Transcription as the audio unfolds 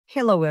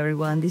Hello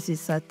everyone, this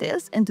is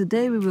Sates and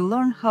today we will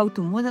learn how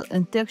to model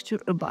and texture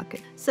a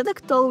bucket.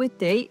 Select all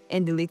with A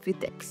and delete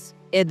with X.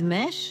 Add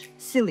mesh,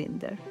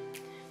 cylinder.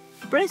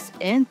 Press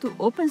N to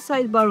open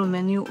sidebar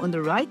menu on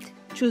the right,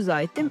 choose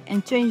item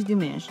and change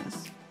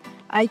dimensions.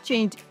 I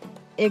changed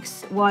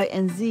X, Y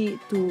and Z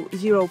to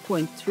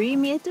 0.3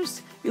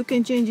 meters. You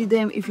can change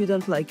them if you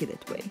don't like it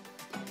that way.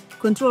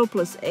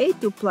 Ctrl+A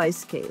to apply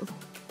scale.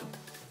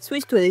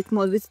 Switch to edit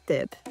mode with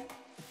tab.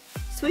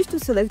 Switch to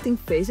selecting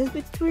faces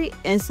with 3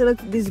 and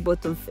select this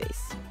bottom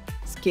face.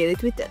 Scale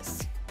it with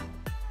S.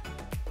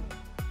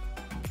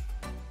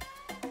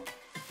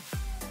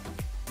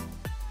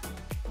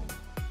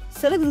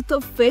 Select the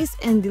top face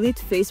and delete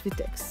face with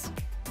X.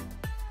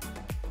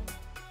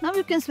 Now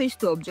you can switch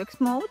to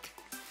object mode.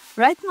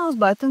 Right mouse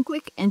button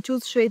click and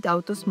choose Shade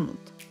Auto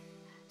Smooth.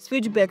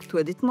 Switch back to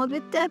edit mode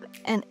with tab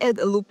and add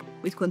a loop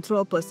with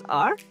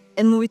Ctrl+R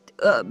and move it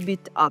a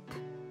bit up.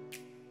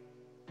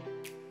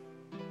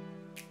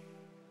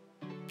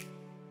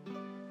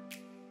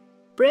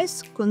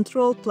 Press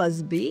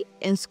Ctrl+B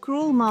and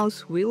scroll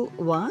mouse wheel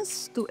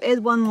once to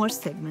add one more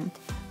segment.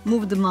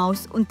 Move the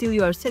mouse until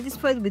you are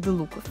satisfied with the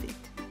look of it.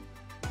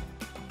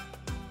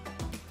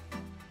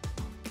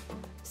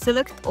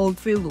 Select all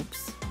 3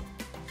 loops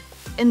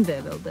and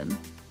bevel them.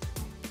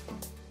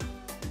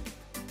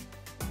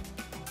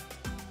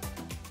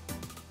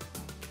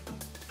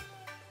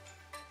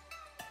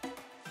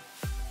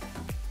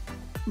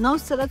 Now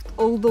select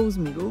all those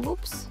middle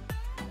loops.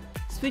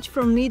 Switch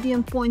from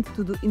median point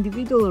to the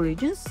individual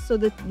regions so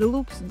that the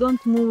loops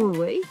don't move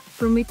away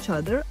from each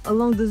other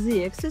along the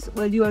z-axis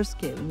while you are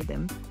scaling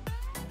them.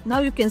 Now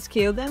you can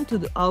scale them to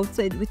the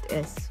outside with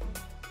S.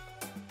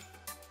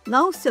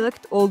 Now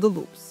select all the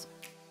loops.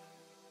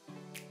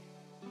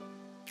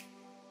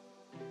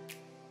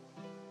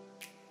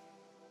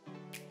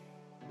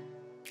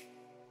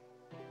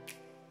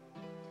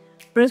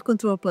 Press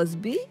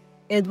Ctrl+B,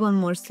 add one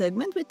more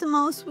segment with the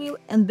mouse wheel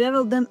and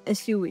bevel them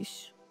as you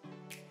wish.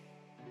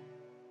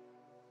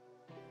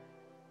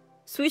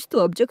 Switch to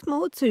object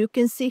mode so you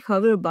can see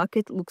how your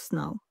bucket looks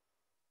now.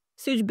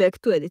 Switch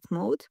back to edit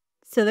mode,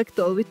 select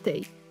all with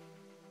A.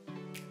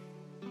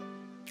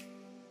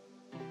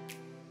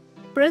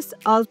 Press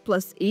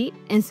Alt+E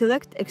and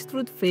select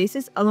extrude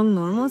faces along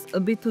normals a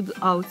bit to the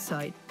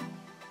outside.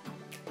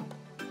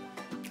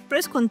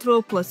 Press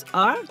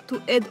Ctrl+R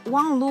to add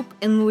one loop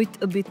and move it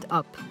a bit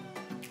up.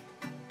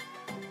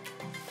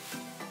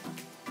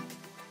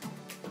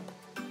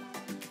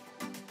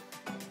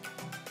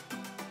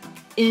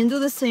 And do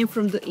the same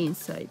from the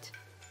inside.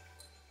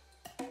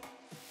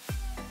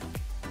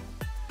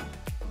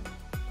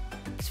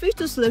 Switch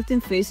to selecting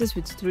faces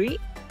with 3,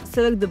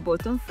 select the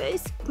bottom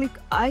face, click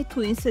I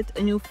to insert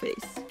a new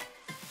face.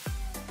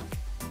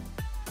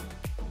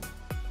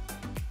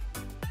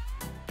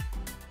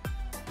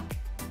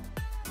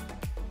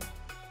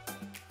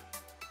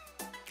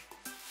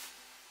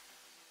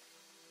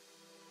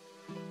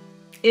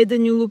 Add a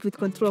new loop with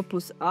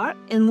Ctrl+R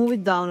and move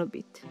it down a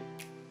bit.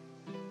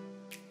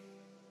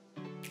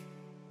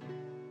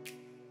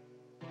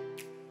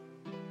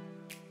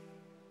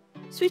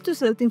 Switch to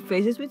selecting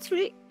faces with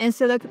 3 and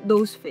select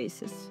those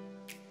faces.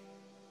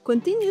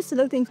 Continue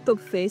selecting top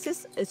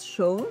faces as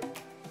shown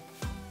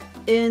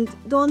and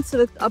don't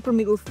select upper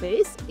middle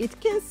face. It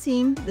can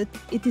seem that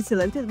it is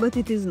selected but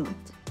it is not.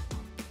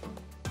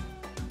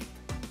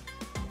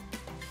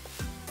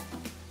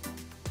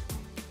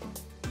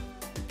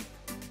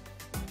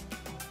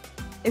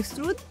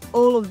 Extrude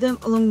all of them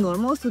along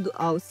normals to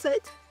the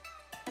outside.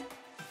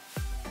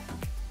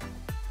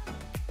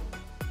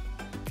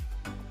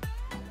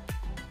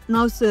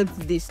 Now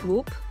select this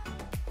loop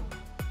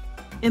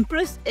and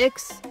press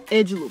X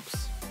edge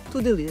loops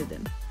to delete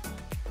them.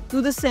 Do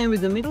the same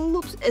with the middle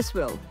loops as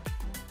well.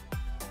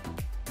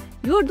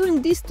 You are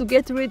doing this to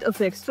get rid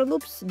of extra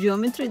loops,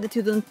 geometry that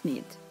you don't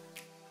need.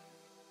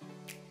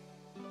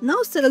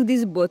 Now select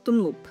this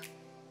bottom loop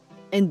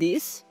and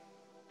this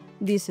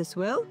as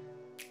well,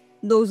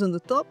 those on the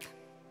top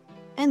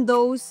and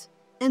those,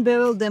 and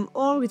bevel them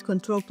all with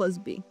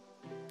Ctrl+B.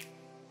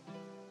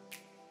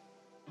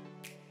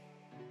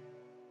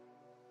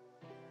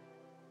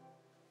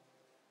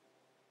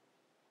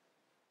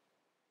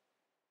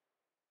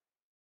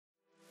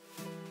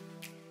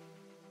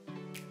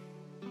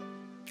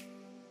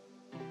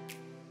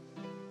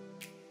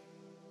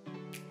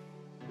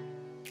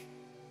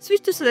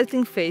 Switch to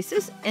selecting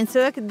faces and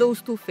select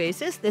those 2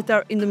 faces that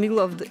are in the middle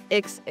of the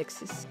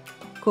X-axis.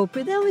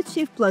 Copy them with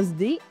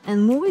Shift+D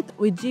and move it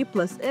with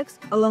G+X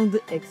along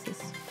the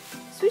axis.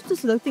 Switch to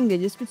selecting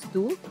edges with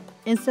 2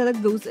 and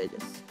select those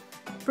edges.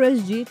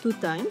 Press G 2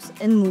 times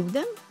and move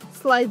them,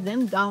 slide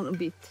them down a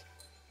bit.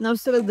 Now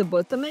select the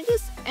bottom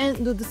edges and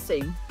do the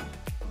same.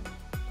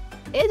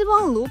 Add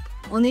one loop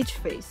on each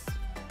face.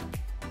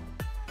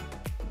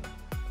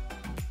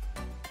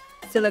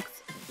 Select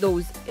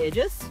those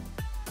edges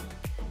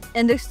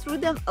and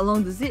extrude them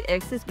along the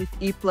z-axis with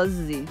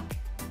E+Z.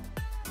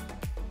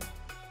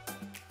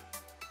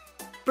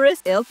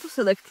 Press L to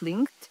select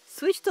linked,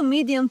 switch to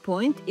median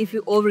point if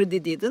you already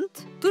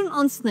didn't, turn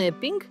on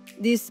snapping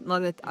this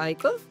magnet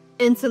icon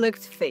and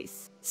select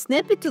face.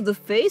 Snap it to the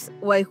face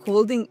while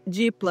holding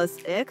G plus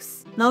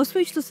X. Now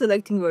switch to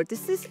selecting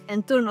vertices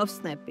and turn off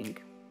snapping.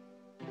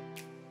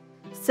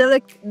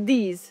 Select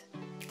these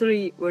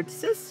 3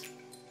 vertices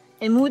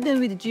and move them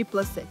with G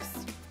plus X.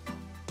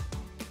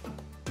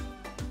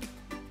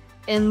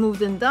 And move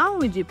them down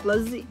with G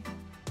plus Z.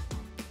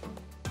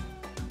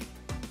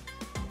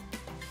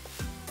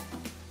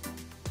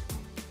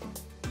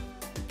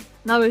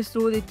 Now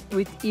extrude it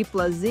with E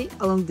plus Z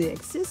along the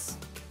axis.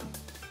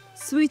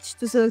 Switch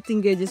to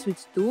selecting edges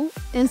with 2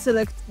 and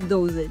select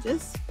those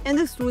edges and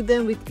extrude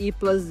them with E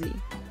plus Z.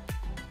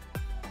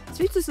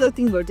 Switch to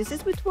selecting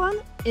vertices with 1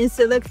 and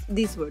select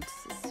these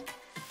vertices.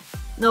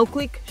 Now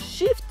click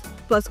Shift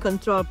plus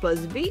Ctrl plus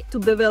V to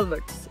bevel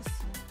vertices.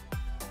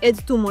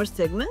 Add 2 more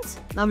segments,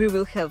 now we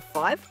will have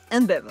 5,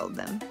 and bevel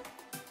them.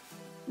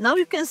 Now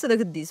you can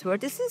select these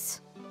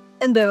vertices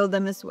and bevel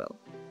them as well.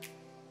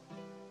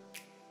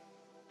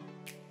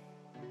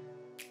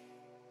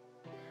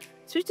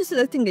 Switch to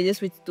selecting edges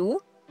with 2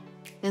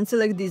 and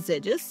select these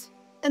edges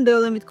and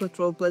bevel them with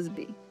Ctrl plus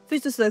B.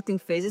 Switch to selecting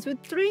faces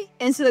with 3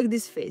 and select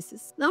these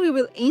faces. Now we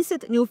will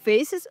insert new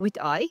faces with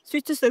I.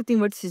 Switch to selecting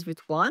vertices with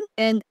 1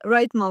 and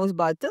right mouse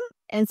button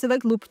and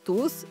select Loop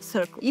Tools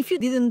Circle. If you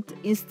didn't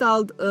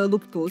install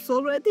Loop Tools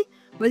already,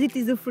 but it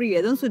is a free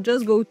add-on, so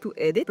just go to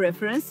Edit,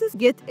 Preferences,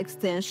 get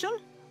Extension,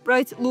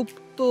 write Loop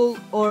Tool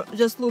or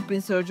just Loop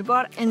in search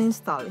bar and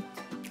install it.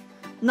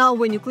 Now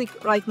when you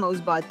click right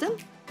mouse button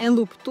and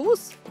Loop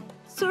Tools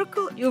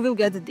Circle, you will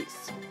get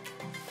this.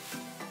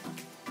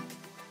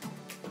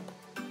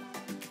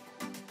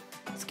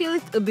 Scale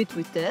it a bit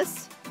with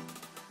S.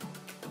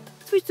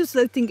 Switch to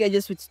selecting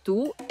edges with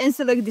 2 and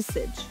select this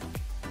edge.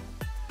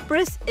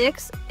 Press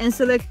X and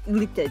select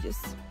Glit Edges.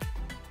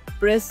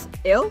 Press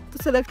L to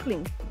select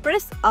Clean.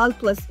 Press Alt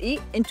plus E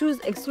and choose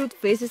Extrude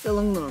Faces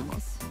along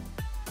normals.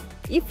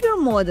 If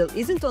your model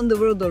isn't on the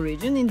world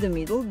origin in the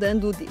middle, then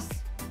do this.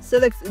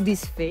 Select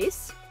this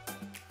face.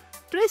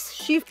 Press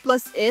Shift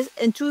plus S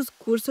and choose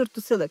Cursor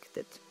to select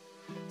it.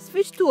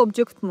 Switch to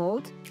Object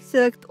Mode,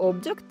 select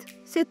Object,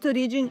 set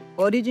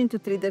Origin to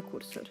 3D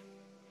Cursor.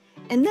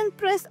 And then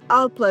press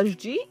Alt plus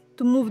G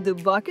to move the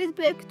bucket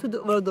back to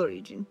the world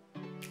origin.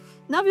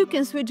 Now you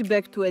can switch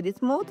back to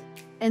Edit mode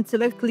and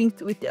select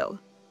Linked with L.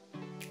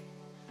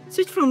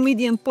 Switch from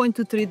Medium Point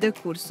to 3D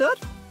Cursor,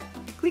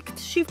 click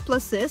Shift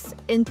plus S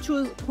and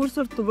choose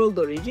Cursor to world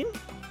origin.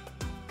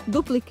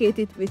 Duplicate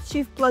it with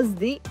Shift plus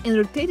D and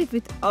rotate it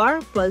with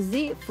R plus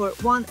Z for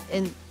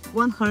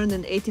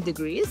 180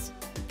 degrees.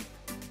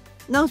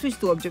 Now switch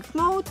to Object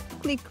Mode,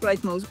 click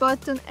right mouse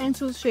button and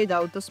choose Shade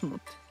Auto Smooth.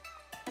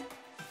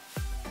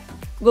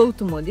 Go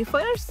to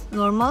Modifiers,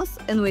 Normals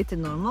and Weighted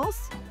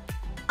Normals.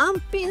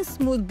 Unpin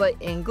Smooth by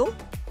Angle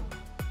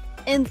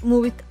and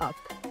move it up.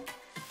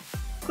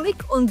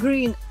 Click on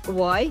green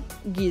Y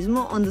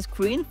gizmo on the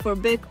screen for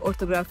back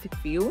orthographic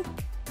view.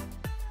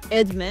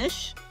 Add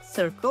Mesh,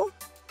 Circle.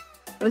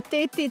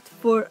 Rotate it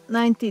for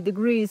 90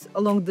 degrees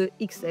along the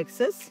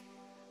X-axis.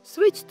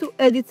 Switch to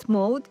Edit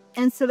mode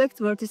and select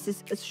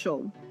vertices as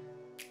shown.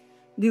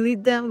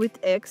 Delete them with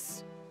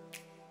X.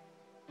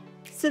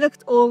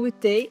 Select all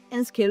with A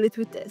and scale it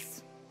with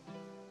S.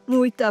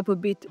 Move it up a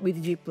bit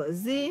with G plus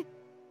Z.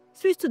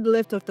 Switch to the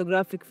left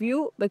orthographic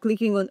view by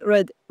clicking on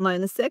red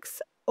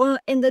 -X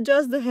and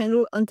adjust the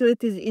handle until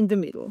it is in the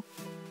middle.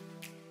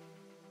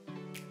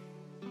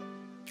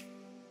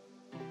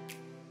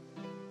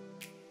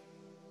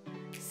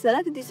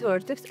 Select this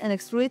vertex and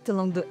extrude it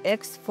along the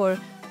X for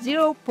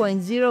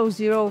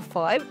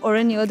 0.005 or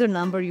any other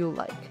number you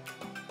like.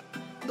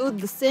 Do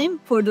the same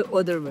for the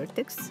other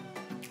vertex.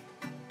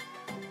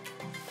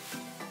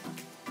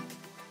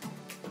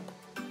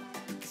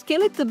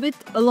 Scale it a bit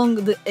along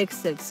the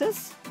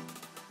X-axis.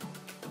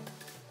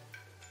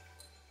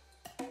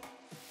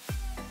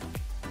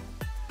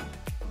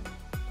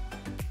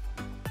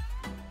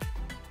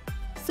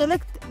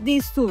 Select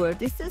these 2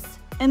 vertices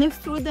and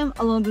extrude them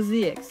along the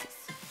Z-axis.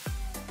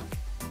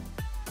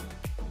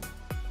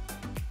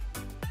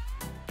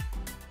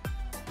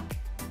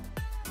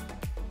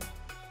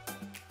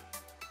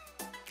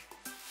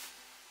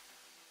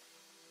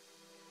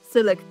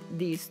 Select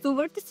these 2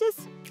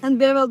 vertices and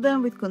bevel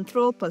them with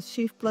Ctrl plus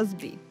Shift plus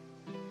B.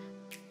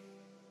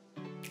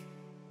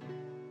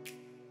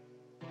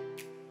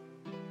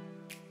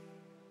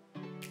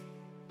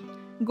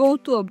 Go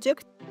to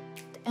Object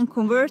and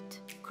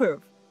Convert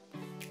Curve.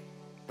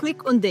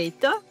 Click on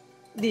Data,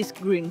 this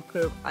green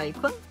curve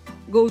icon,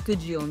 go to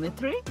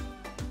Geometry,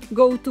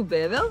 go to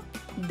Bevel,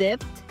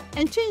 Depth,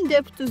 and change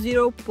depth to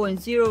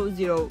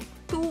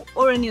 0.002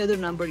 or any other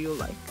number you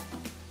like.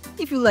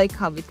 If you like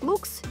how it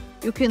looks,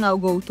 you can now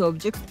go to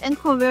Object and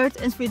Convert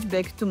and switch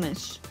back to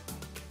Mesh.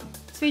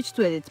 Switch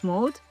to Edit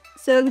mode,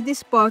 select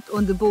this part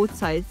on the both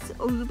sides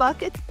of the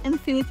bucket and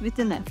fill it with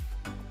an F.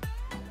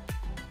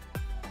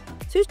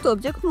 Switch to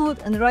Object mode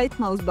and right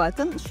mouse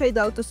button, Shade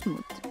Auto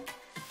Smooth.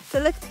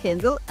 Select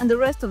Handle and the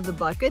rest of the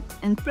bucket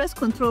and press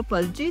Ctrl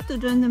plus G to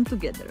join them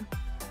together.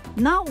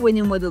 Now when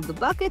you model the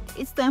bucket,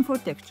 it's time for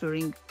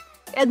texturing.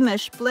 Add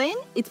mesh plane,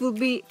 it will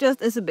be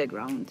just as a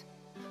background.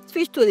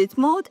 Switch to edit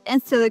mode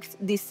and select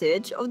this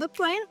edge of the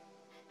plane.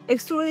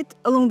 Extrude it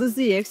along the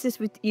z-axis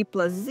with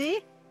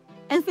E+Z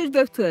and switch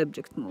back to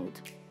object mode.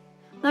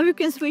 Now you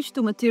can switch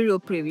to material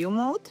preview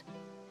mode.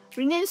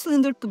 Rename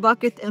cylinder to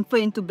bucket and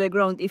plane to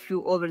background if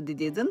you already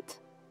didn't.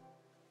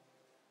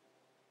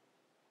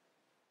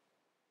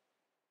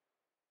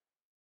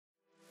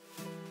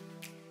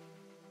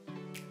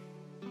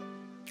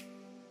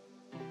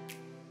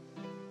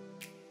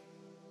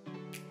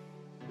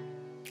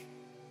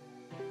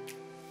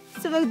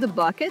 Select the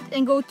bucket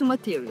and go to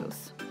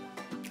materials.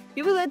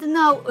 You will add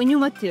now a new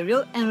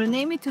material and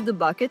rename it to the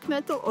bucket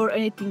metal or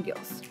anything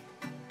else.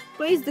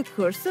 Place the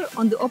cursor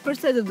on the upper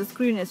side of the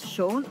screen as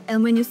shown,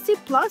 and when you see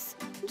plus,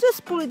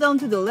 just pull it down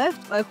to the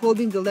left by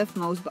holding the left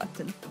mouse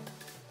button.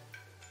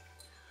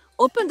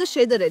 Open the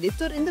shader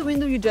editor in the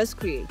window you just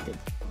created.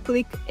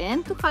 Click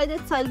N to hide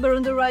that sidebar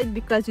on the right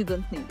because you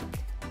don't need it.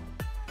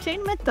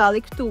 Change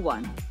metallic to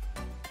 1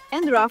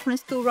 and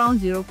roughness to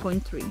around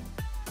 0.3.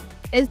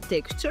 Add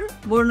texture,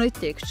 Voronoi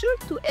texture,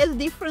 to add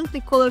differently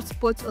colored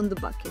spots on the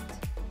bucket.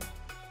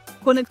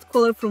 Connect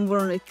color from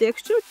Voronoi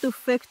texture to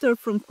factor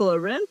from color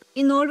ramp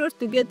in order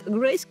to get a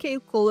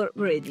grayscale color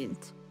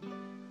gradient.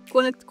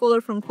 Connect color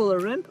from color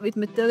ramp with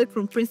metallic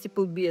from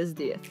principal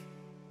BSDF.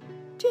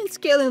 Change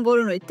scale in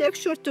Voronoi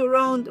texture to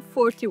around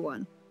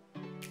 41.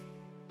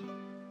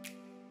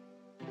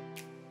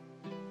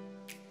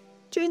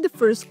 Change the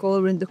first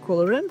color in the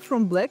color ramp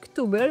from black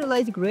to very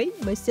light gray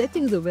by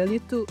setting the value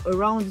to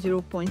around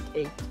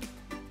 0.8.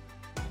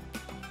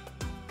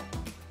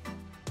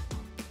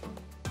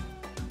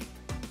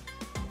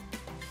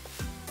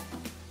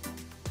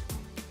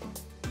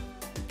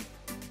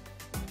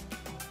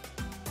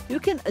 You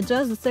can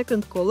adjust the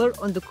second color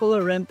on the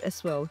color ramp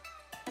as well.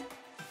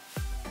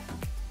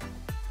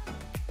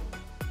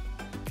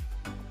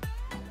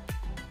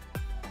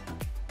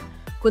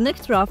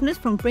 Connect roughness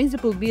from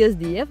principal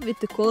BSDF with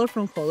the color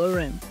from color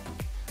ramp.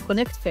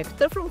 Connect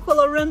factor from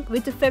color ramp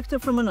with the factor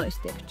from a noise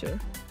texture.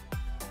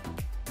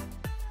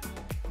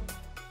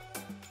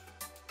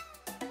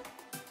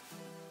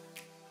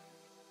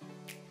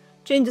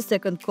 Change the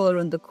second color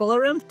on the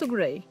color ramp to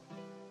gray.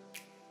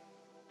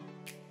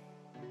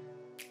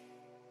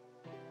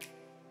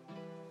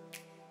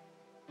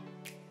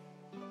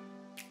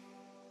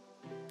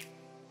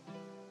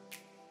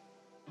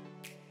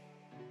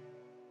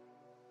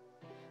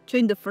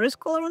 Change the first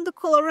color on the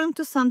color ramp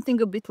to something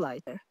a bit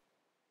lighter.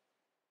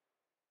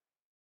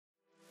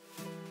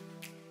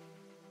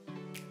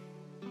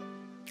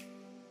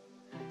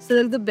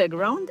 Select the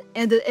background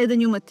and add a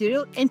new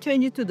material and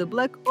change it to the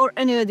black or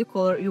any other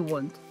color you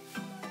want.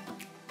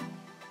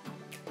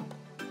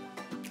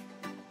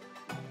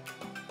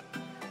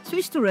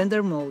 Switch to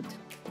render mode.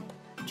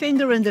 Change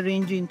the render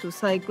engine to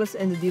Cycles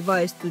and the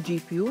device to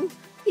GPU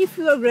if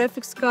your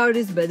graphics card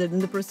is better than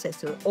the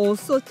processor.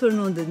 Also turn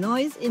on the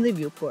noise in the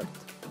viewport.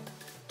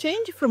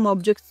 Change from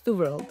objects to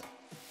world.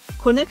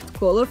 Connect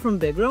color from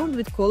background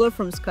with color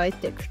from sky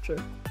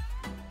texture.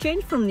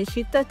 Change from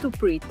Nishita to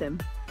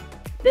Pretem.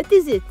 That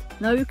is it.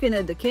 Now you can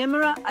add the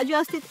camera,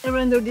 adjust it and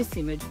render this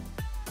image.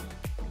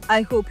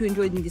 I hope you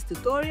enjoyed this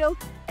tutorial,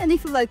 and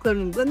if you like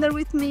learning Blender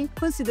with me,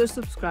 consider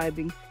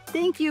subscribing.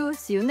 Thank you,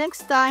 see you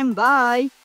next time, bye!